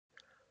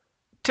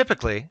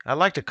Typically, I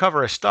like to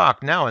cover a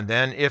stock now and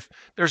then if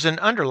there's an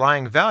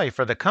underlying value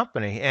for the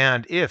company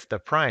and if the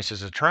price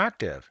is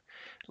attractive.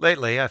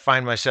 Lately, I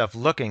find myself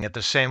looking at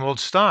the same old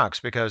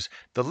stocks because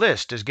the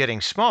list is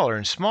getting smaller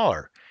and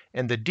smaller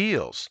and the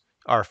deals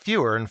are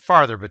fewer and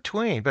farther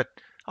between, but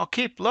I'll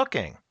keep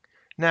looking.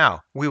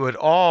 Now, we would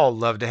all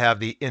love to have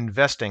the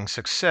investing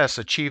success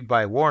achieved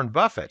by Warren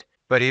Buffett,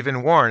 but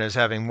even Warren is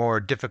having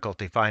more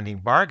difficulty finding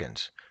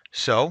bargains.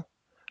 So,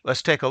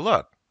 let's take a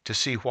look to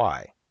see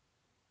why.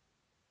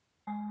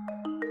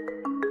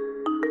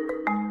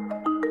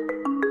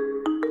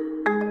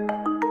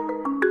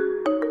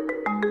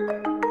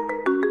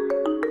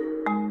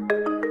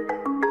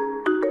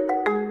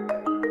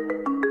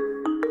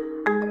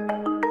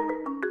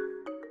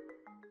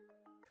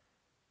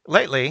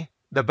 Lately,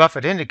 the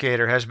Buffett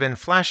indicator has been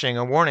flashing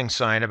a warning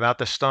sign about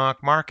the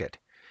stock market.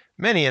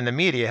 Many in the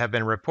media have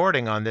been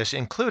reporting on this,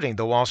 including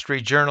the Wall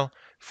Street Journal,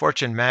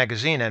 Fortune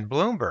magazine, and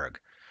Bloomberg.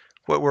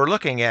 What we're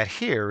looking at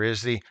here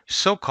is the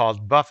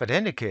so-called Buffett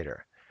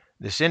indicator.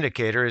 This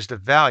indicator is the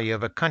value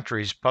of a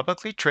country's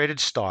publicly traded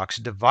stocks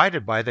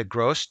divided by the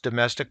gross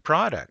domestic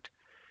product.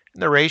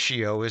 The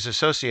ratio is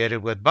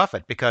associated with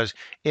Buffett because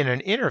in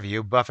an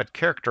interview, Buffett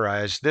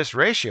characterized this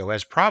ratio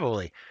as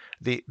probably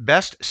the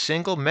best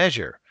single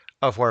measure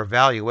of where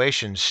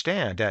valuations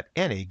stand at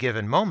any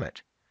given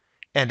moment.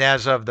 And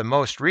as of the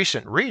most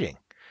recent reading,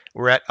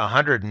 we're at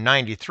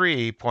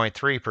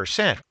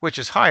 193.3%, which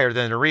is higher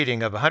than the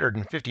reading of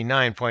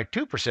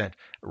 159.2%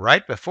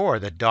 right before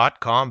the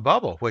dot-com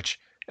bubble, which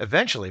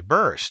eventually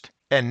burst.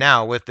 And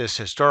now, with this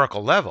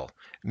historical level,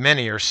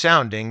 many are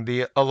sounding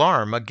the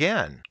alarm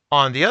again.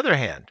 On the other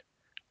hand,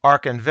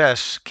 ARK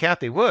Invest's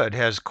Kathy Wood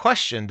has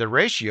questioned the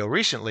ratio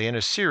recently in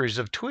a series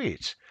of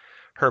tweets.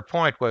 Her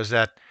point was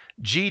that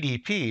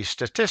GDP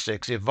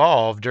statistics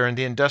evolved during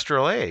the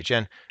industrial age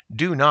and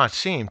do not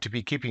seem to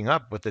be keeping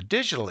up with the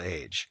digital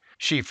age.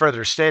 She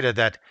further stated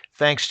that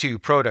thanks to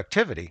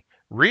productivity,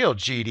 real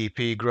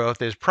GDP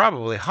growth is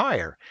probably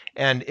higher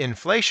and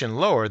inflation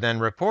lower than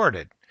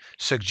reported,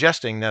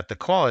 suggesting that the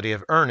quality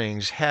of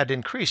earnings had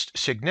increased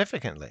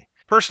significantly.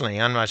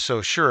 Personally, I'm not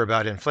so sure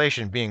about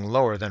inflation being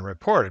lower than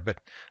reported, but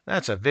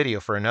that's a video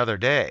for another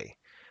day.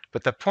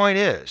 But the point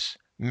is,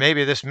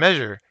 maybe this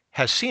measure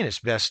has seen its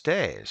best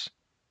days.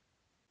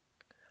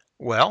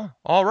 Well,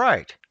 all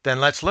right,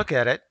 then let's look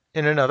at it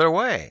in another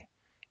way.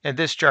 And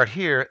this chart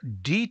here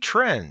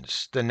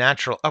detrends the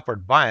natural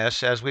upward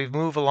bias as we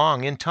move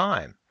along in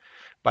time.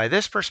 By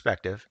this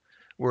perspective,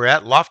 we're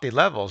at lofty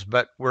levels,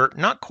 but we're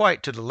not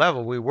quite to the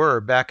level we were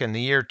back in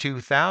the year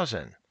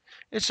 2000.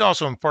 It's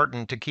also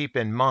important to keep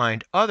in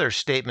mind other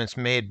statements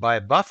made by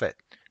Buffett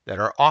that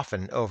are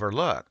often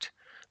overlooked.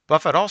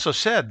 Buffett also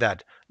said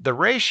that the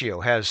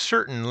ratio has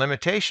certain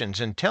limitations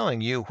in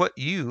telling you what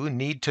you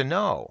need to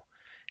know.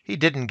 He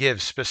didn't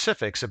give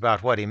specifics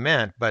about what he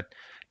meant, but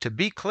to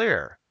be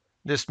clear,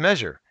 this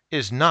measure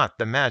is not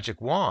the magic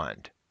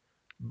wand.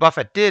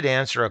 Buffett did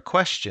answer a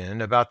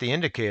question about the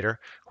indicator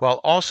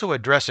while also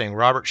addressing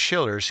Robert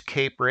Shiller's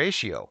CAPE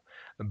ratio.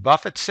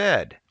 Buffett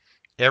said,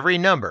 "Every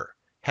number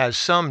has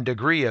some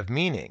degree of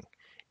meaning.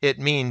 It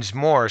means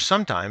more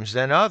sometimes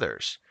than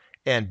others.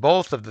 And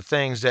both of the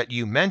things that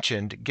you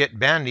mentioned get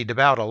bandied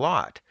about a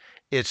lot.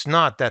 It's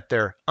not that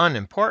they're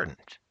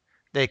unimportant.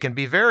 They can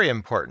be very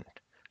important.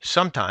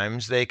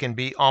 Sometimes they can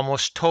be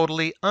almost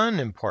totally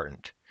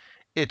unimportant.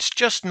 It's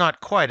just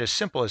not quite as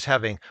simple as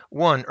having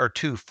one or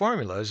two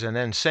formulas and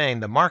then saying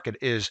the market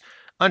is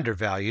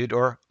undervalued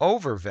or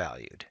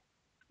overvalued."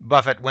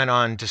 Buffett went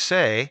on to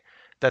say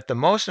that the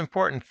most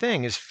important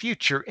thing is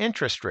future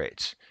interest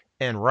rates.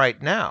 And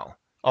right now,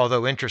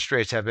 although interest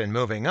rates have been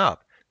moving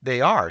up,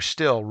 they are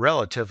still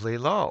relatively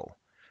low.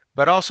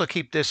 But also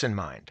keep this in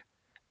mind.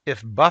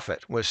 If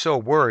Buffett was so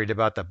worried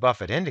about the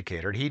Buffett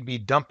indicator, he'd be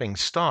dumping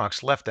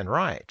stocks left and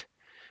right.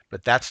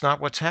 But that's not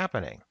what's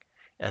happening.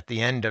 At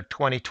the end of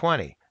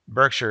 2020,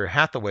 Berkshire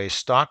Hathaway's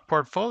stock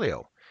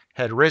portfolio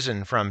had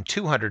risen from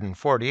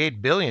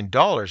 $248 billion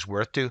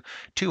worth to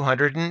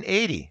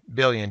 $280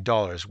 billion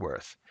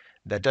worth.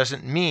 That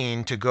doesn't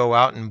mean to go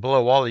out and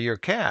blow all of your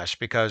cash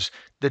because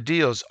the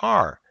deals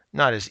are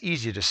not as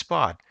easy to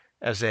spot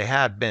as they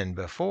had been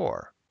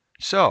before.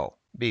 So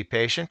be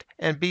patient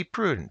and be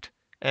prudent.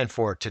 And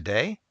for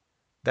today,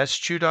 that's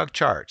ChewDog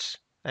Charts.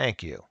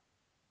 Thank you.